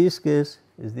 and in this case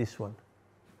is this one.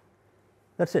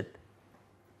 That is it.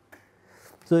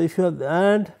 So, if you have,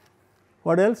 and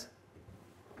what else?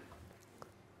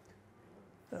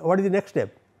 What is the next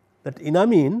step? That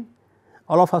enamine,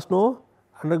 all of us know,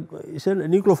 is a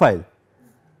nucleophile.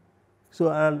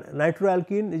 So, and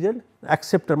nitroalkene is an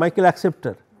acceptor, Michael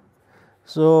acceptor.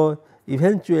 So,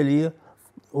 eventually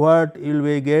what you will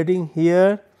be getting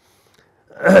here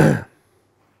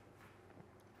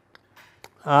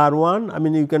R1, I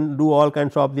mean you can do all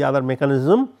kinds of the other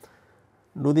mechanism,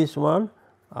 do this one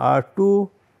R2,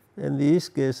 in this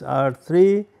case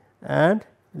R3, and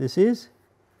this is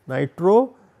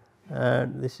nitro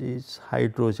and this is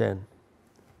hydrogen,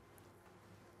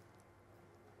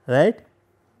 right.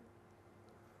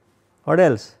 What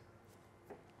else?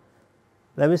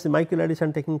 That means the Michael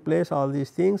addition taking place, all these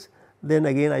things, then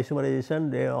again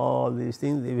isomerization, they all these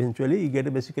things, eventually you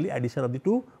get basically addition of the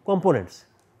two components.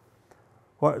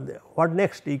 What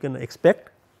next you can expect?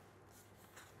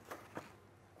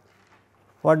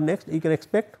 What next you can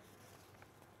expect?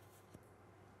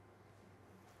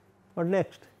 What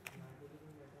next?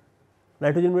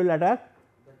 Nitrogen will attack?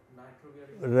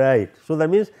 Right. So, that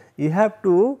means you have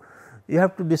to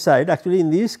decide, actually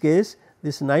in this case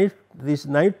this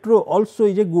nitro also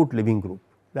is a good leaving group,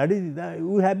 that is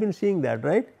we have been seeing that,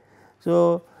 right.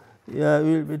 So, we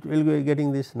will be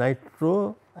getting this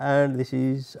nitro, and this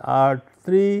is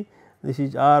R3, this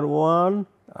is R1,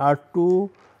 R2,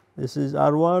 this is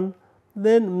R1,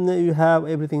 then you have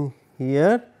everything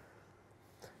here.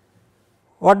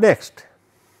 What next?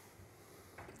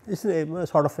 This is a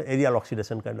sort of aerial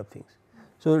oxidation kind of things.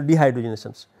 So,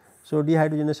 dehydrogenations. So,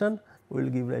 dehydrogenation will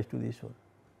give rise to this one,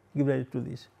 give rise to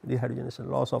this dehydrogenation,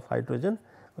 loss of hydrogen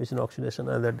which is an oxidation,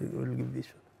 and that will give this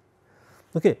one.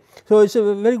 Okay. So, it is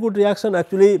a very good reaction,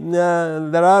 actually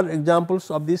there are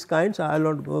examples of these kinds. I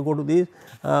will not go to these,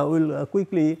 we will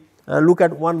quickly look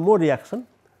at one more reaction,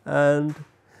 and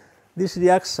this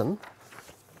reaction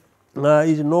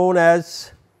is known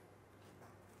as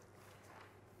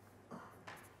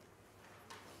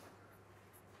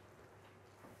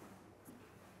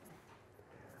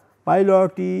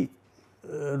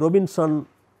Pyrrole-Robinson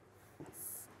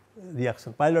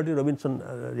reaction, Pyrrole-Robinson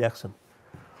reaction.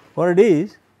 What it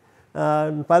is?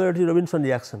 Pyrrole-Robinson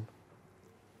reaction.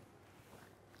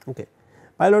 Okay.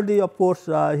 Pyrrole, of course,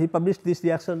 he published these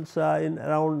reactions in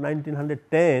around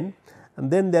 1910,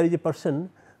 and then there is a person,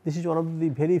 this is one of the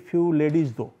very few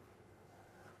ladies though.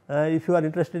 If you are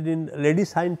interested in lady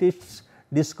scientists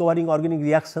discovering organic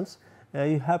reactions,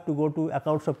 you have to go to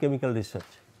accounts of chemical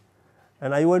research,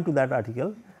 and I went to that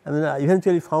article, and then I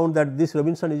eventually found that this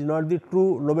Robinson is not the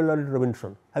true Nobel laureate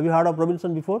Robinson. Have you heard of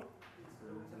Robinson before?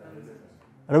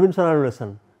 Robinson and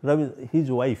Robinson, his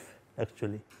wife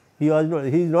actually. He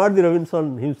is not the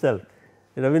Robinson himself,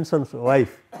 Robinson's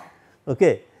wife.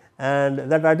 Okay.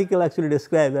 And that article actually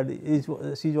describes that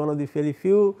she is one of the very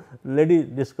few lady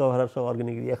discoverers of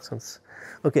organic reactions.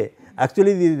 Okay.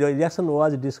 Actually, the reaction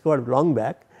was discovered long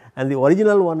back, and the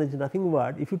original one is nothing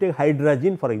but, if you take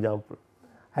hydrazine for example,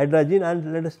 hydrazine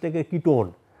and let us take a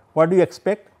ketone, what do you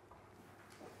expect?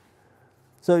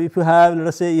 So, if you have, let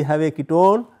us say you have a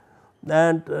ketone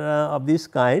and of this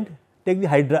kind, take the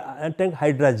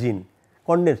hydrazine,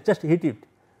 condense, just heat it,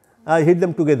 heat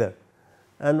them together,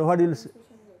 and what you will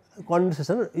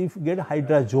condensation, if you get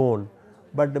hydrazone,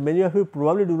 but many of you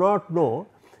probably do not know,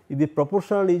 if the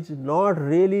proportion is not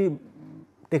really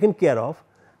taken care of,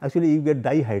 actually you get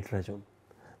dihydrazone.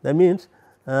 That means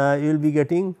you will be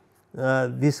getting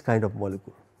this kind of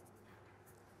molecule,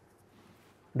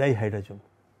 dihydrazone,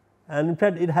 and in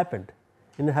fact it happened.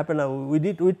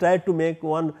 We tried to make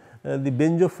one the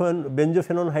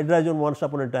benzophenone hydrazone once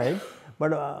upon a time,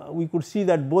 but we could see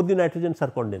that both the nitrogens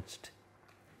are condensed.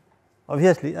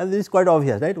 Obviously, and this is quite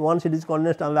obvious, right? Once it is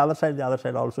condensed on the other side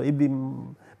also, if the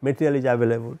material is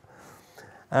available.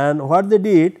 And what they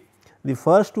did, the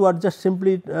first were just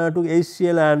simply took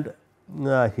HCl and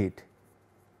heat,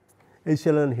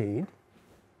 HCl and heat,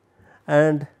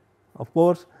 and of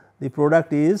course, the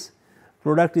product is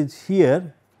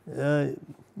here,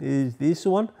 is this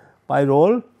one,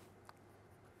 pyrrole,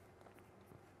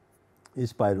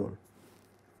 is pyrrole.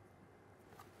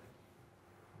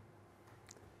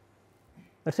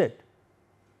 That is it.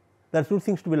 There are two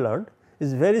things to be learned. It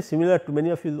is very similar to,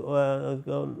 many of you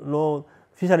know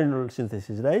Fischer-Reynolds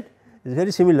synthesis, right. It is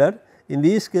very similar. In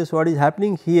this case, what is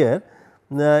happening here,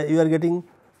 you are getting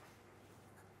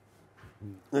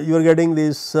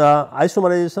this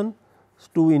isomerization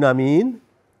to enamine,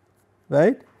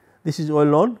 right. This is well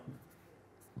known,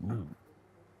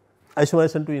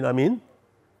 isomerization to enamine.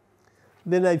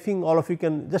 Then I think all of you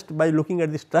can, just by looking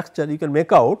at the structure, you can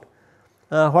make out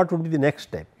what would be the next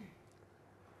step.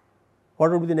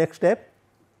 What would be the next step?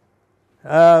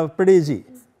 Pretty easy.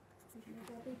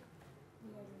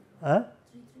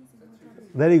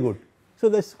 Very good. So,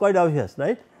 that is quite obvious,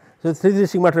 right. So, 3,3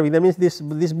 sigma tropic, that means this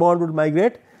bond would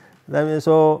migrate. That means,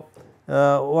 so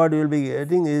what you will be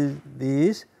getting is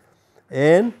this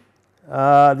N,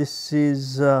 this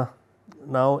is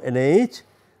now NH,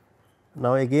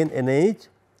 now again NH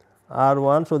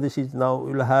R1. So, this is now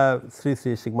we will have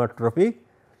 3,3 sigma tropic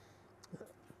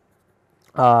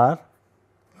R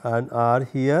and R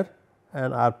here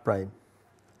and R prime.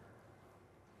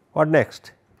 What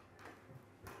next?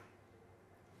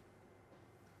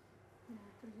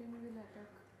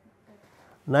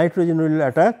 Nitrogen will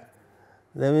attack,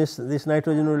 that means this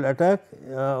nitrogen will attack,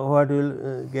 what we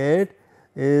will get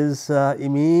is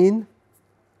imine,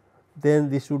 then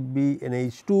this would be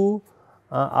NH2,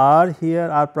 R here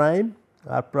R prime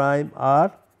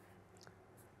R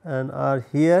and R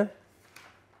here,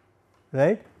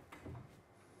 right.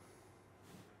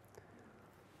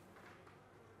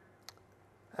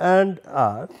 And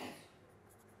R.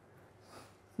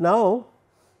 Now,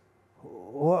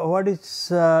 what is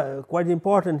quite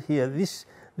important here, this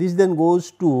then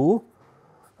goes to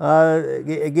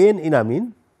again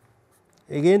enamine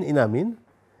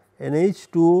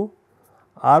NH2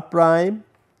 R prime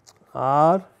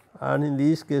R and in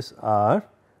this case R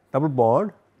double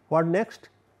bond. What next?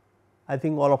 I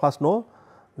think all of us know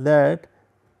that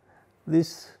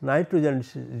this nitrogen,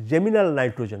 geminal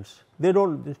nitrogens, they do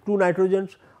not, these two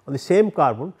nitrogens on the same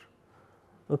carbons,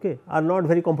 okay, are not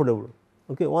very comfortable.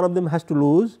 Okay. One of them has to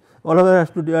lose, one of them has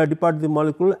to depart the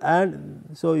molecule, and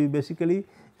so you basically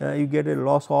you get a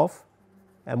loss of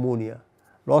ammonia.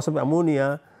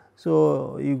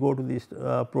 So, you go to this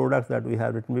product that we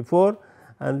have written before,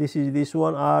 and this is this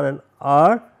one R and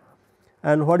R,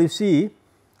 and what you see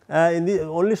in the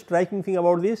only striking thing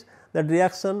about this, that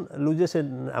reaction loses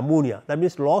an ammonia. That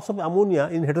means, loss of ammonia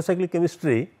in heterocyclic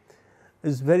chemistry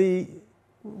is very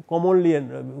commonly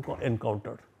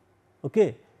encountered.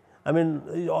 Okay. I mean,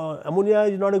 ammonia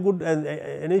is not a good,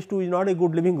 NH2 is not a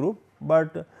good leaving group,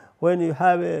 but when you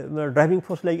have a driving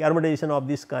force like aromatization of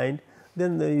this kind,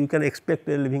 then you can expect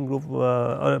a leaving group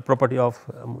property of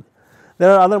ammonia. There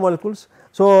are other molecules.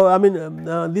 So, I mean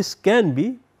this can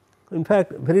be, in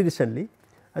fact, very recently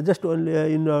just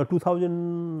only in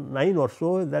 2009 or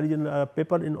so, there is a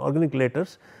paper in Organic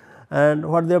Letters, and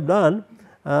what they have done,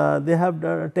 they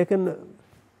have taken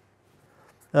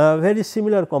a very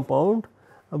similar compound,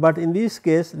 but in this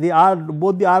case the R,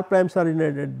 both the R primes are in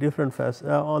a different phase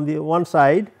on the one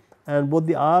side and both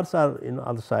the R's are in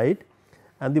other side,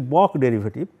 and the Bock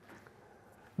derivative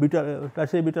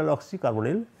tertiary beta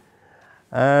oxycarbonyl,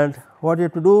 and what you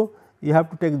have to do, you have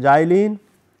to take xylene,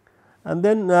 and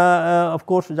then of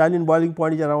course, xylene boiling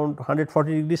point is around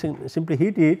 140 degrees, simply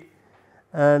heat it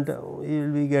and you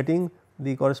will be getting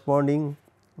the corresponding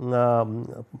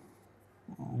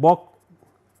Bock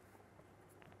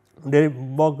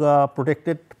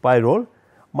protected pyrrole.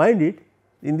 Mind it,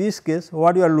 in this case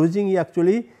what you are losing,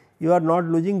 actually you are not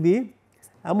losing the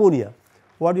ammonia,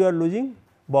 what you are losing?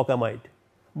 Bockhamide.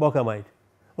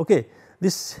 Okay.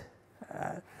 This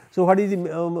so what is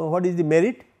the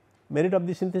merit of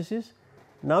the synthesis?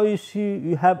 Now you see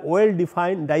you have well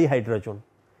defined dihydrogen,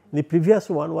 the previous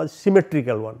one was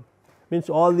symmetrical one, means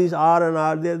all these R and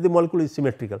R, the molecule is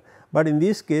symmetrical, but in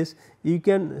this case you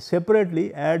can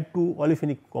separately add two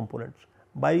olefinic components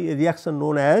by a reaction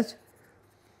known as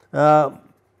I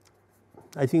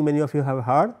think many of you have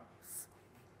heard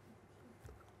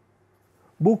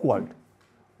Buchwald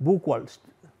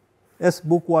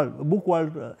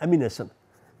amination.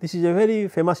 This is a very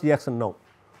famous reaction now,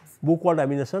 Buchwald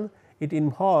amination. It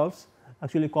involves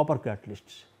actually copper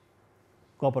catalysts,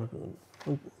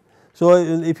 So,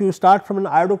 if you start from an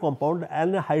iodo compound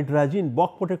and a hydrazine,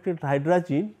 Bock protected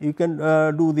hydrazine, you can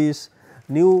do this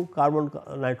new carbon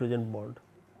nitrogen bond.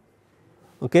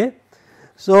 Okay.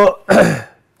 So,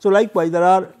 so likewise there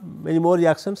are many more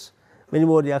reactions,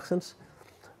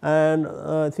 and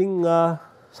I think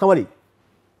summary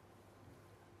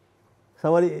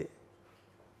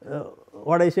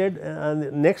what I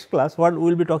said next class, what we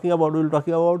will be talking about, we will be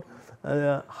talking about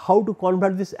how to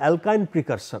convert this alkyne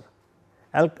precursor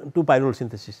to pyrrole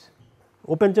synthesis,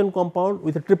 open chain compound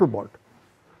with a triple bond,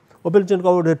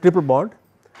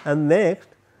 and next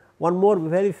one more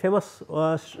very famous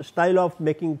style of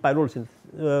making pyrrole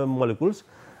molecules.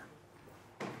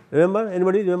 Remember,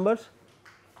 anybody remembers?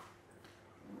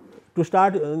 To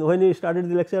start, when we started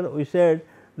the lecture, we said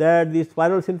that this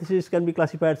pyrrole synthesis can be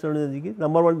classified as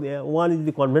number one is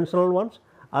the conventional ones,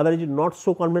 other is not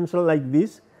so conventional like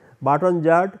this Barton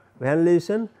Judd, Van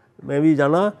Leysen, maybe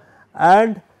Jana,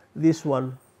 and this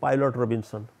one Pilot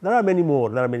Robinson. There are many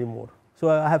more, So,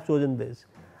 I have chosen this.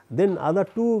 Then other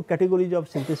two categories of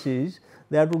synthesis,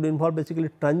 they would involve basically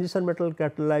transition metal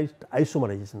catalyzed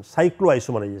isomerizations,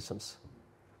 cycloisomerizations.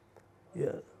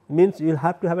 Yeah, means you will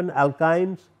have to have an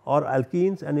alkynes or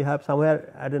alkenes and you have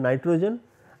somewhere add a nitrogen,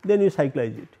 then you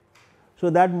cyclize it. So,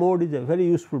 that mode is a very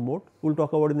useful mode, we will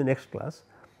talk about in the next class.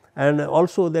 And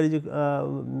also there is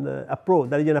a approach,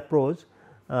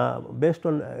 based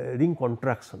on ring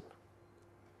contraction.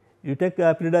 You take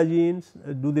pyridoxines,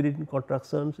 do the ring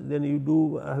contractions, then you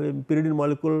do have a pyridine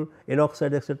molecule, N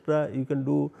oxide etc. You can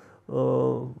do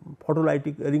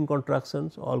photolytic ring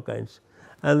contractions, all kinds.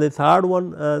 And the third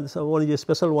one, one is a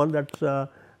special one that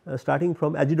is starting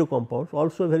from azido compounds,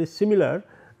 also very similar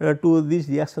to these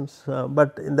reactions,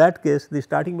 but in that case the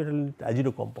starting material is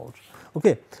azido compounds.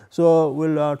 Okay. So, we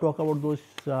will talk about those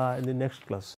in the next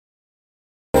class.